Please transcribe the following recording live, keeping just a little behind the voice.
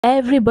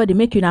Everybody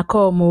make una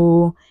come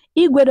oh.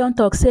 Igwe don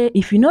talk say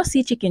if you no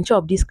see chicken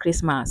chop this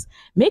Christmas,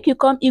 make you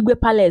come Igwe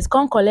Palace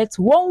come collect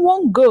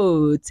one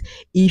goat.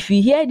 If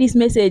you hear this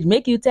message,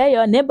 make you tell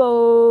your neighbor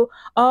oh.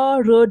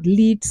 All road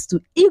leads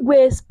to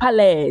Igwe's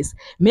Palace.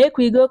 Make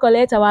we go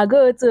collect our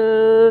goat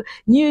oh.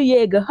 New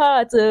Year go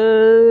hot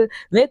oh.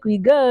 Make we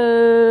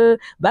go.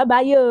 Bye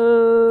bye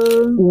yo.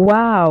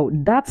 Wow,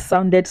 that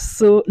sounded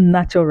so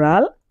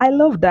natural. I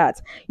love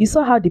that. You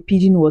saw how the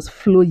pigeon was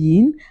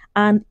flowing,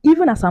 and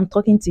even as I'm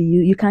talking to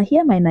you, you can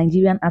hear my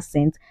Nigerian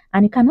accent,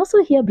 and you can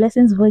also hear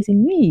Blessing's voice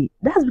in me.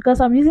 That's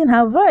because I'm using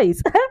her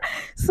voice.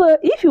 So,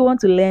 if you want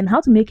to learn how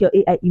to make your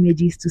AI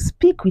images to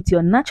speak with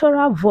your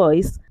natural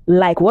voice,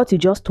 like what you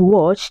just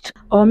watched,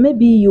 or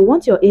maybe you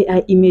want your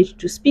AI image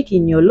to speak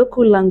in your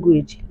local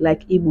language,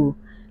 like Igbo,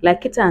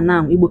 like kita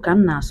now, Igbo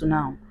kam na asu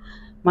now.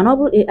 Mana ọ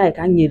bụrụ AI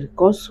ka nyere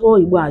ka ọ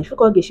sụọ Igbo a ife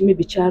ka ọ ga-esi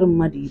mebichara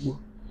mmadụ Igbo.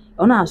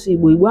 Ọ na-asụ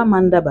Igbo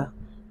ama ndaba,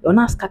 ọ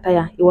na-askata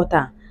ya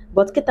ịghọta.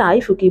 But kita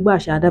ife ka Igbo a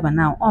shi adaba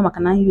now, ọ maka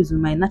na use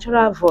my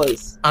natural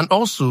voice. And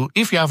also,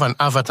 if you have an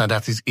avatar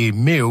that is a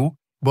male,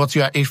 but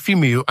you are a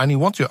female and you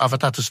want your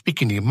avatar to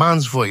speak in a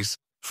man's voice,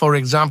 for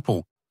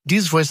example,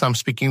 this voice I'm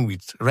speaking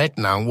with right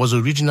now was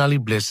originally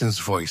Blessing's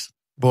voice,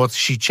 but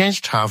she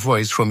changed her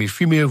voice from a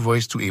female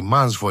voice to a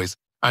man's voice.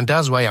 And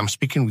that's why I'm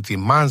speaking with a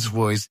man's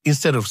voice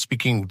instead of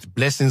speaking with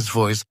Blessing's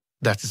voice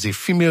that is a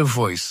female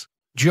voice.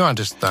 Do you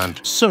understand?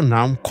 So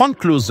now, come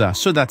closer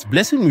so that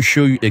Blessing will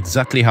show you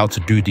exactly how to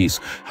do this,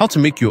 how to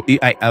make your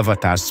AI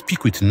avatars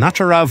speak with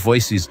natural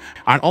voices,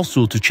 and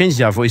also to change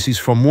their voices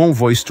from one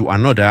voice to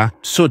another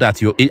so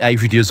that your AI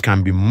videos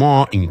can be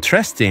more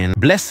interesting.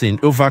 Blessing,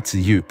 over to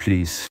you,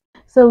 please.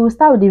 So we'll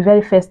start with the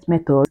very first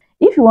method.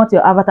 If you want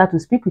your avatar to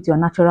speak with your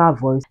natural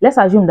voice, let's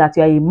assume that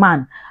you are a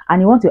man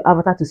and you want your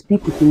avatar to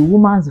speak with a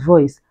woman's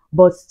voice,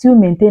 but still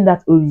maintain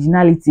that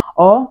originality.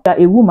 Or you are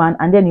a woman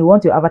and then you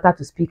want your avatar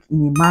to speak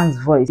in a man's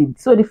voice.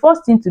 So the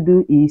first thing to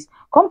do is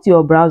come to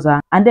your browser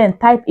and then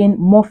type in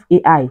Morph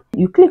AI.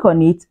 You click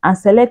on it and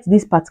select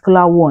this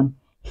particular one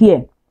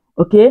here.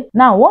 Okay.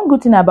 Now, one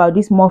good thing about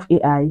this Morph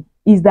AI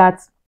is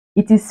that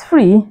it is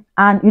free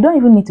and you don't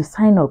even need to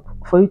sign up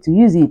for you to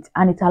use it,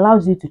 and it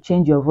allows you to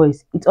change your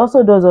voice. It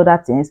also does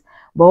other things,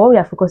 but what we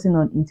are focusing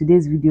on in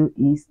today's video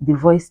is the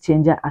voice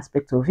changer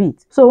aspect of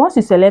it. So once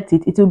you select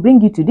it, it will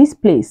bring you to this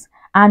place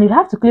and you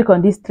have to click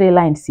on these three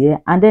lines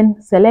here and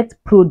then select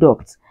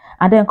products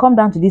and then come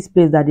down to this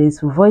place that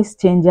is voice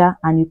changer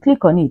and you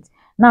click on it.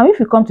 Now if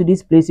you come to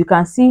this place, you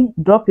can see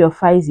drop your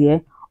files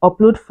here,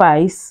 upload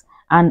files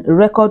and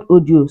record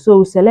audio. So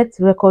we'll select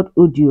record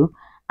audio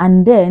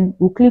and then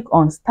we'll click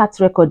on start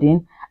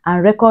recording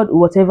and record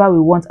whatever we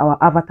want our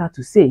avatar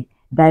to say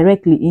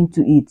directly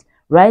into it,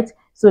 right?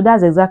 So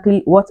that's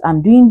exactly what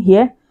I'm doing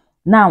here.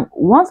 Now,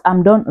 once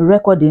I'm done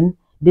recording,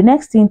 the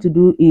next thing to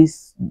do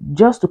is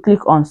just to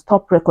click on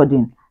stop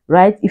recording,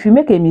 right? If you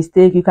make a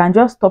mistake, you can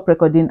just stop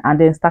recording and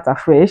then start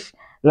afresh.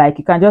 Like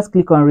you can just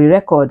click on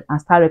re-record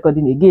and start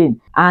recording again.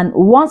 And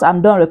once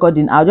I'm done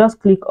recording, I'll just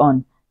click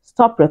on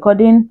stop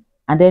recording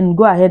and then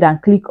go ahead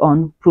and click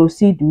on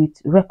proceed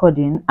with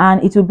recording,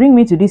 and it will bring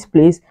me to this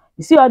place.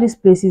 You see all these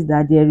places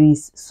that there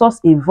is source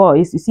a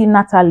voice. You see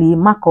Natalie,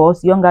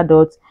 Marcos, young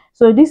adults.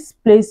 So this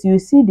place, you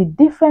see the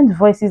different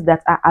voices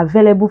that are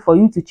available for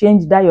you to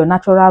change that your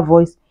natural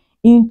voice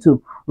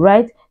into,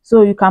 right?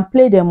 So you can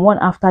play them one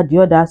after the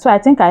other. So I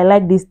think I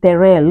like this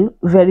Terrell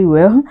very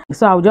well.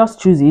 So I'll just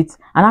choose it.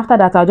 And after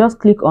that, I'll just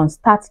click on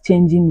start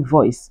changing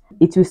voice.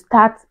 It will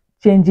start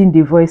changing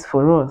the voice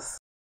for us.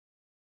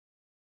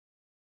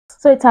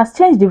 So it has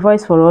changed the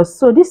voice for us.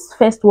 So this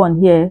first one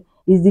here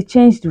is the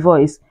changed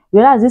voice,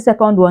 whereas this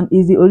second one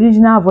is the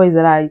original voice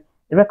that I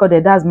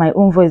recorded. That's my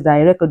own voice that I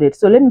recorded.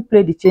 So let me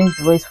play the changed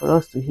voice for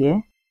us to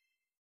hear.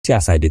 See,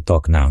 as I dey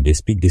talk now, they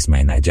speak this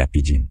my Niger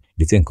pidgin.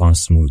 The thing come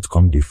smooth,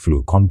 come the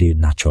flow, come the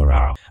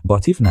natural.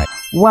 But if not,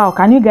 wow,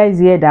 can you guys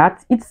hear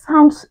that? It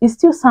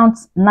still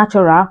sounds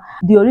natural.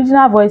 The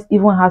original voice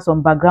even has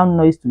some background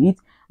noise to it,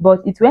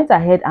 but it went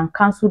ahead and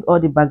cancelled all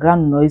the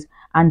background noise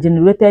and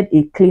generated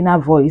a cleaner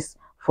voice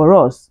for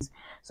us.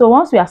 So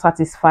once we are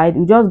satisfied,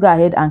 we just go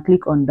ahead and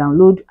click on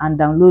download and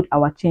download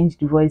our changed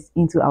voice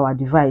into our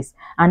device.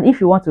 And if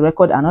you want to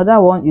record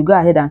another one, you go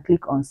ahead and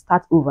click on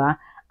start over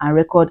and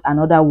record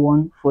another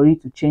one for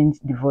it to change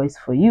the voice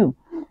for you.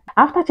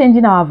 After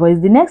changing our voice,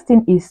 the next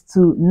thing is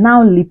to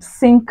now lip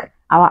sync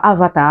our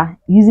avatar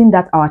using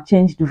that our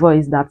changed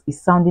voice that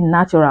is sounding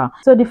natural.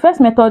 So the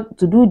first method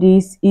to do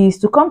this is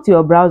to come to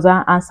your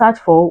browser and search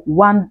for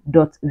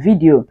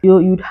one.video.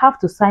 You'd have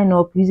to sign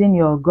up using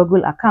your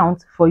Google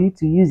account for you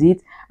to use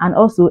it, and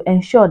also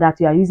ensure that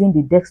you are using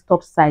the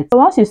desktop site. So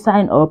once you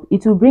sign up,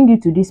 it will bring you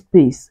to this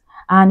place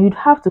and you'd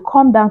have to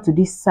come down to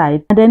this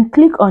side and then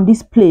click on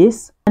this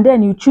place and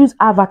then you choose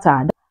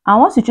avatar.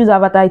 And once you choose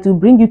avatar, it will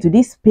bring you to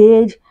this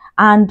page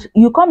and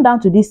you come down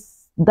to this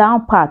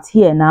down part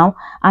here now,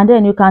 and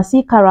then you can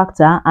see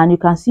character and you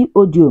can see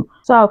audio.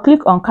 So I'll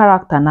click on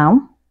character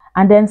now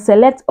and then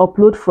select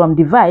upload from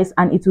device,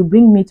 and it will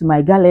bring me to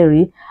my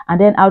gallery, and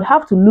then I would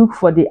have to look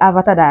for the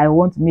avatar that I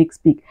want to make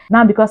speak.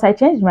 Now, because I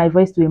changed my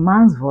voice to a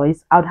man's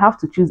voice, I would have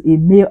to choose a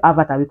male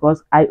avatar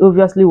because I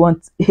obviously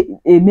want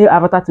a male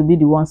avatar to be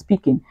the one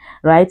speaking,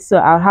 right? So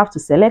I'll have to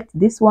select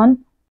this one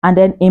and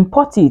then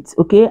import it,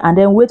 okay, and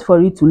then wait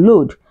for it to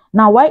load.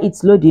 Now, while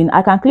it's loading,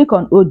 I can click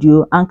on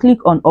audio and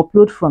click on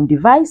upload from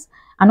device,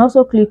 and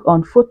also click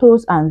on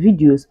photos and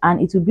videos,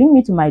 and it will bring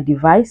me to my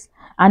device,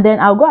 and then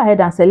I'll go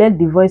ahead and select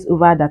the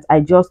voiceover that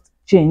I just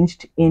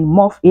changed in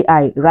Morph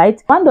AI,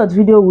 right?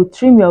 Video will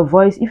trim your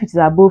voice if it is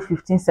above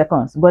 15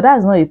 seconds, but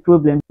that's not a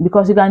problem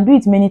because you can do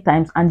it many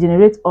times and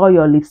generate all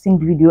your lip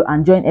sync video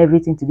and join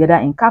everything together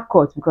in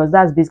CapCut, because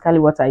that's basically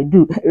what I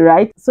do,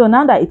 right? So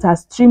now that it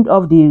has trimmed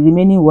off the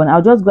remaining one,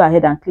 I'll just go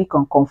ahead and click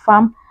on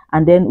confirm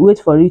and then wait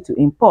for it to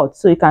import.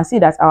 So you can see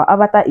that our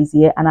avatar is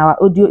here and our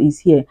audio is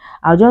here.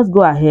 I'll just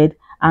go ahead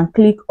and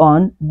click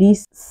on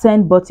this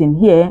send button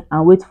here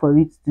and wait for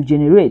it to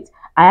generate.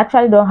 I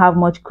actually don't have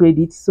much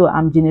credit, so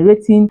I'm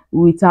generating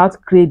without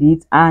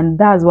credit, and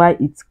that's why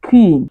it's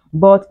queuing.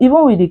 But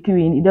even with the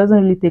queuing, it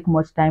doesn't really take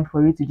much time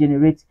for it to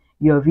generate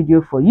your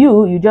video for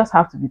you. You just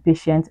have to be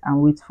patient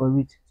and wait for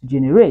it to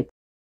generate.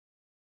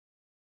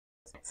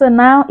 So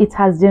now it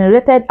has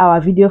generated our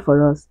video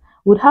for us.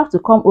 We'd have to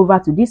come over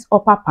to this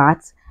upper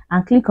part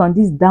and click on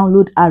this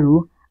download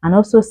arrow, and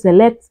also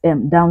select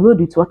download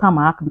with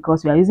watermark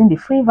because we are using the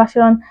free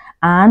version,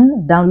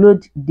 and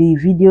download the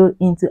video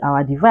into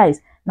our device.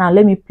 Now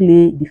let me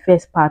play the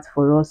first part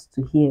for us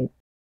to hear.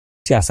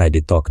 See, as I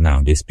dey talk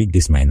now, they speak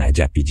this my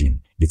Naija pidgin.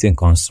 The thing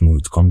come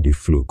smooth, come the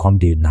flow, come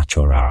the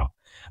natural.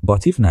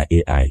 But if na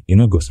AI, you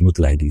know go smooth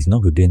like this,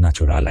 not go dey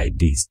natural like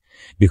this.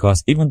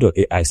 Because even though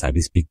AI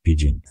sabi speak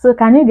pidgin. So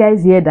can you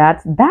guys hear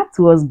that? That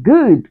was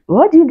good.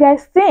 What do you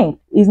guys think?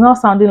 It's not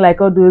sounding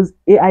like all those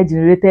AI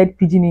generated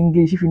pidgin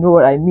English, if you know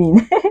what I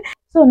mean.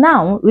 So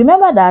now,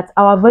 remember that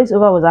our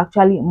voiceover was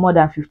actually more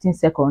than 15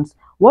 seconds.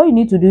 What you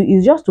need to do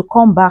is just to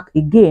come back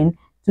again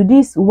to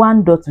this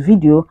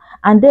video,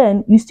 and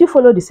then you still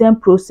follow the same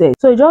process.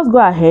 So you just go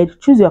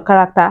ahead, choose your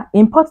character,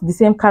 import the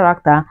same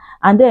character,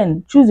 and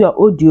then choose your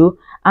audio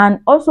and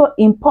also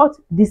import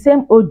the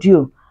same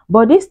audio.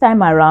 But this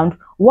time around,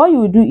 what you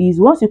will do is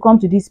once you come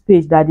to this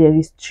page that there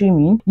is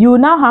streaming, you will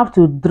now have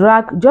to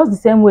drag, just the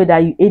same way that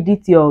you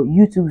edit your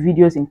YouTube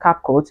videos in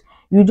CapCut,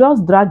 you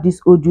just drag this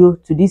audio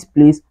to this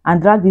place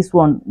and drag this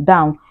one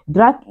down,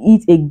 drag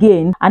it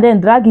again, and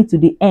then drag it to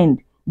the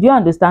end. Do you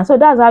understand? So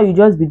that's how you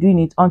just be doing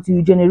it until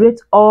you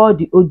generate all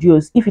the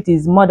audios. If it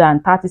is more than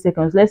 30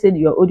 seconds, let's say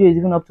your audio is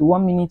even up to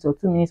 1 minute or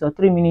 2 minutes or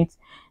 3 minutes,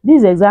 this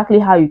is exactly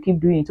how you keep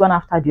doing it one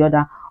after the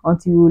other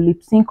until you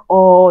lip sync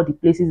all the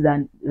places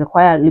that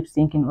require lip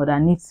syncing or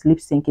that needs lip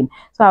syncing.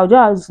 So I'll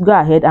just go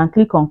ahead and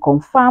click on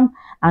confirm,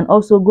 and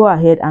also go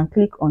ahead and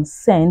click on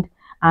send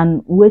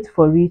and wait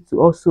for it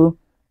to also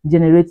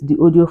generate the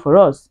audio for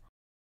us.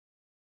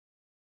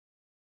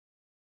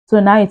 So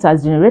now it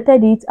has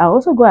generated it. I'll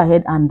also go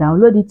ahead and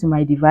download it to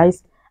my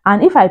device,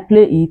 and if I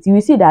play it, you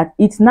will see that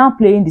it's now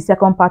playing the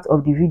second part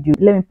of the video.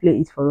 Let me play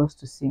it for us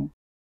to see.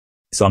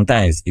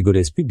 Sometimes you go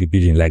to speak the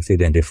pidgin like say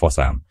then they force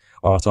am,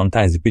 or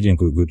sometimes the pidgin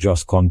could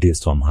just come there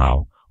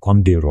somehow,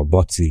 come there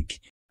robotic.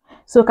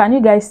 So can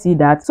you guys see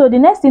that? So the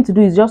next thing to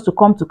do is just to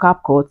come to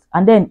CapCut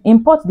and then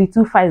import the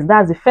two files.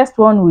 That's the first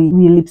one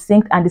we lip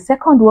synced and the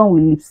second one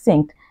we lip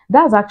synced.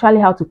 That's actually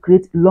how to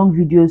create long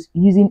videos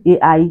using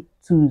AI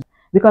tools.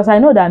 Because I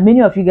know that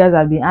many of you guys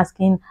have been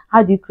asking,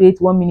 how do you create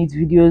 1 minute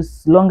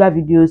videos, longer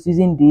videos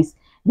using this?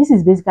 This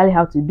is basically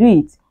how to do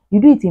it. You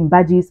do it in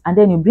batches, and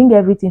then you bring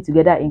everything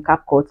together in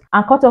CapCut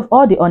and cut off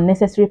all the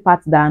unnecessary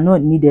parts that are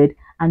not needed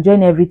and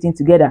join everything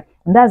together.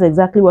 And that's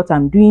exactly what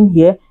I'm doing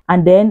here.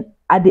 And then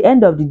at the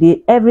end of the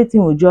day,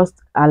 everything will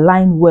just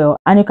align well.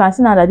 And you can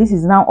see now that this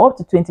is now up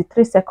to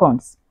 23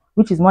 seconds,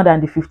 which is more than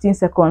the 15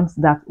 seconds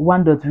that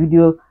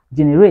video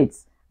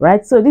generates.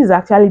 Right, so this is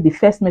actually the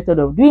first method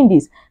of doing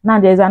this.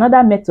 Now there's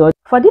another method.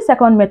 For this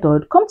second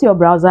method, come to your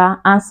browser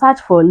and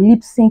search for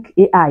lip sync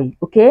AI,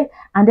 okay,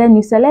 and then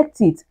you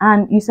select it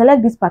and you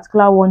select this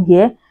particular one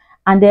here,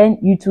 and then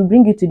it will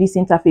bring you to this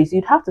interface.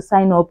 You'd have to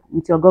sign up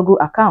with your Google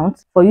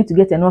account for you to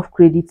get enough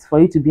credits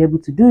for you to be able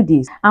to do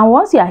this. And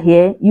once you're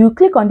here, you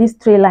click on these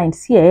three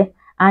lines here,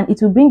 and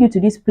it will bring you to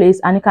this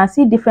place, and you can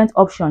see different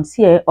options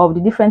here of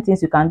the different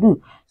things you can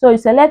do. So you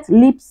select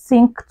lip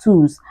sync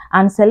tools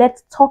and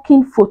select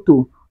talking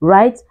photo,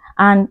 right?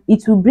 And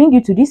it will bring you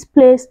to this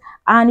place,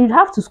 and you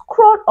have to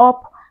scroll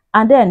up,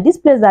 and then this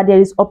place that there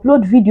is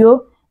upload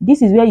video,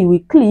 this is where you will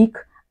click,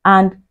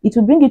 and it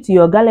will bring you to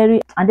your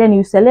gallery, and then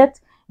you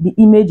select the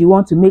image you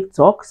want to make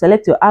talk,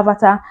 select your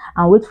avatar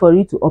and wait for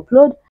it to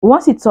upload.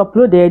 Once it's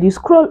uploaded, you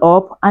scroll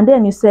up and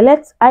then you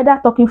select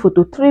either talking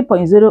photo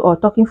 3.0 or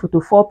talking photo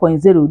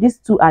 4.0. These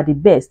two are the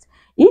best.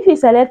 If you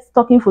select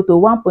talking photo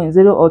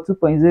 1.0 or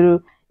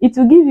 2.0, it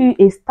will give you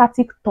a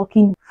static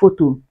talking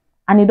photo,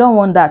 and you don't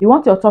want that. You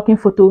want your talking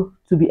photo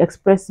to be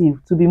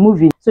expressive, to be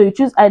moving. So you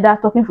choose either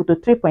talking photo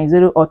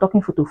 3.0 or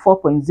talking photo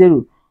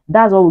 4.0.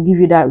 That's what will give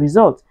you that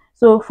result.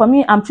 So for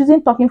me, I'm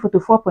choosing Talking Photo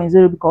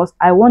 4.0 because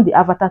I want the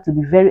avatar to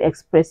be very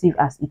expressive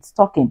as it's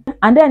talking.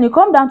 And then you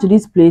come down to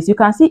this place, you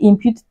can see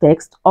input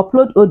text,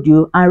 upload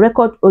audio, and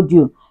record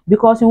audio.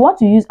 Because we want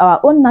to use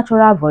our own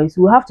natural voice,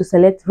 we have to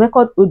select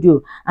record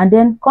audio and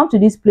then come to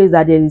this place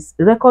that there is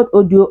record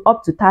audio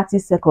up to 30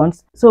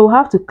 seconds. So we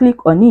have to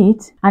click on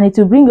it and it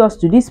will bring us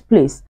to this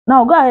place.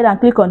 Now go ahead and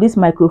click on this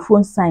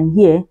microphone sign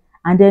here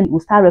and then we'll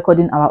start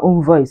recording our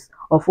own voice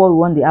of what we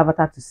want the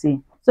avatar to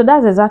say. So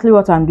that's exactly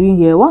what I'm doing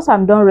here. Once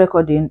I'm done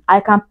recording, I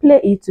can play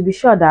it to be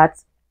sure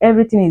that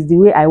everything is the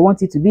way I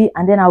want it to be,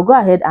 and then I'll go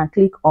ahead and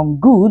click on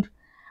good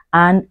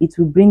and it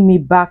will bring me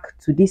back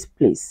to this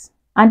place.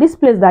 And this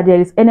place that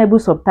there is enable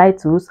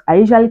subtitles, I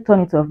usually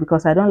turn it off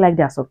because I don't like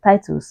their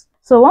subtitles.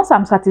 So once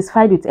I'm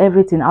satisfied with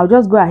everything, I'll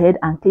just go ahead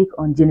and click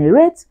on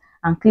generate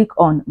and click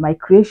on my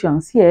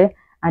creations here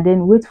and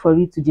then wait for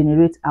it to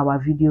generate our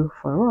video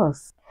for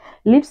us.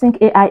 Lip Sync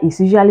AI is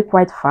usually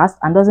quite fast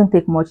and doesn't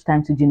take much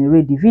time to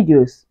generate the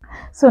videos.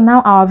 So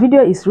now our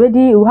video is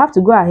ready. We'll have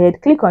to go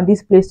ahead, click on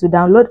this place to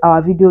download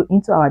our video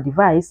into our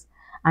device,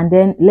 and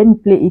then let me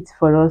play it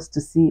for us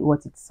to see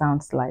what it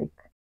sounds like.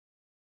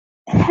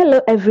 Hello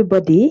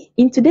everybody,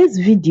 in today's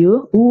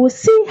video we will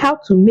see how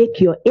to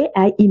make your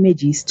AI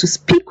images to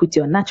speak with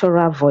your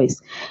natural voice,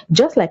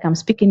 just like I'm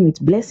speaking with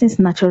Blessing's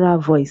natural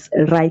voice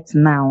right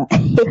now.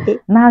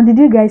 Now did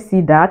you guys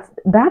see that?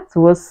 That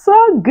was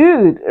so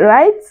good,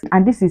 right?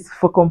 And this is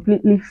for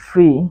completely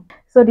free.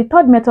 So the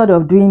third method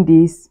of doing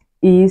this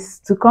is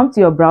to come to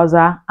your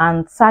browser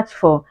and search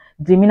for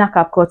Dreamina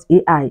CapCut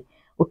AI.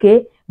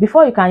 Okay,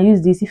 before you can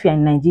use this, if you're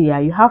in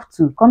Nigeria, you have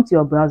to come to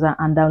your browser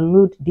and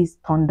download this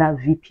Thunder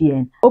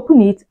VPN.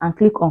 Open it and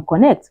click on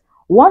connect.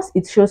 Once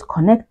it shows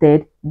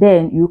connected,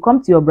 then you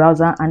come to your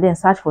browser and then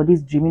search for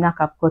this Dreamina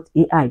CapCut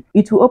AI.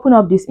 It will open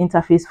up this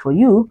interface for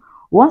you.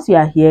 Once you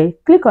are here,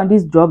 click on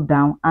this drop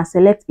down and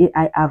select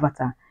AI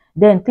avatar.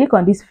 Then click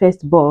on this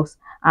first box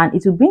and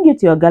it will bring you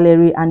to your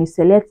gallery and you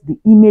select the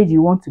image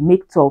you want to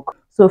make talk.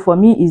 So for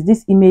me is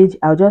this image.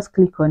 I'll just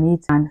click on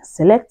it and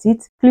select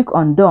it, click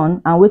on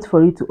done and wait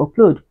for it to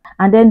upload.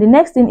 And then the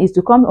next thing is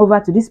to come over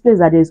to this place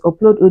that is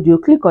upload audio,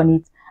 click on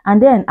it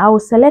and then I will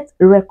select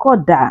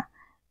recorder.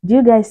 Do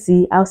you guys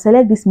see? I'll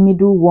select this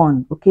middle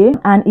one, okay,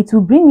 and it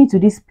will bring me to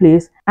this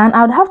place and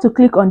I would have to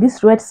click on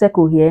this red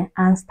circle here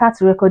and start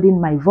recording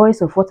my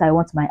voice of what I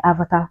want my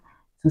avatar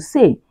to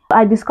say.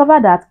 I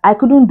discovered that I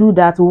couldn't do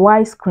that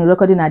while screen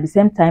recording at the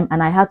same time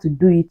and I had to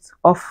do it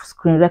off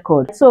screen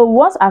record. So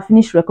once I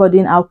finish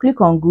recording, I'll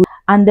click on good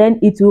and then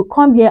it will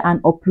come here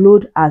and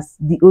upload as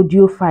the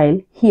audio file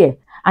here.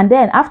 And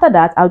then after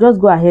that, I'll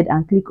just go ahead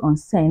and click on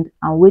send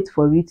and wait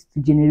for it to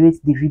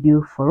generate the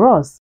video for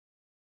us.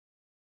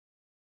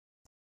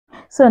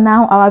 So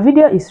now our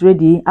video is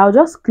ready. I'll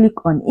just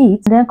click on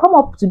it, then come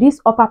up to this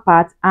upper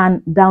part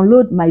and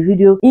download my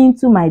video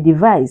into my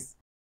device.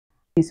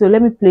 So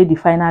let me play the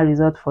final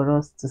result for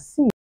us to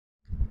see.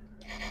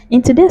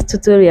 In today's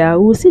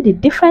tutorial, we'll see the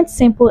different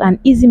simple and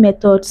easy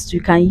methods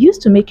you can use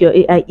to make your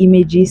AI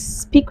images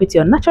speak with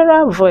your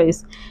natural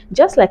voice,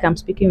 just like I'm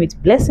speaking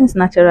with Blessing's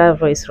natural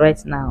voice right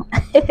now.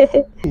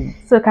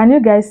 So can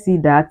you guys see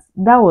that?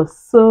 That was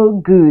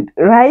so good,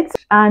 right?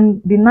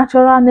 And the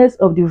naturalness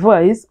of the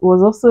voice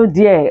was also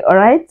there, all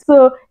right?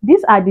 So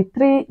these are the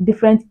three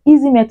different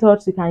easy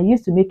methods you can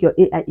use to make your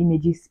AI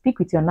images speak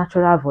with your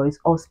natural voice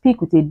or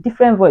speak with a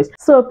different voice.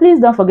 So please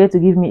don't forget to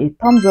give me a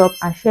thumbs up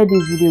and share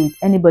this video with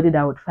anybody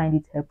that would find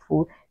it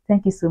helpful.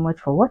 Thank you so much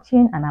for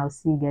watching and I'll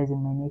see you guys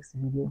in my next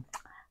video.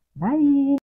 Bye.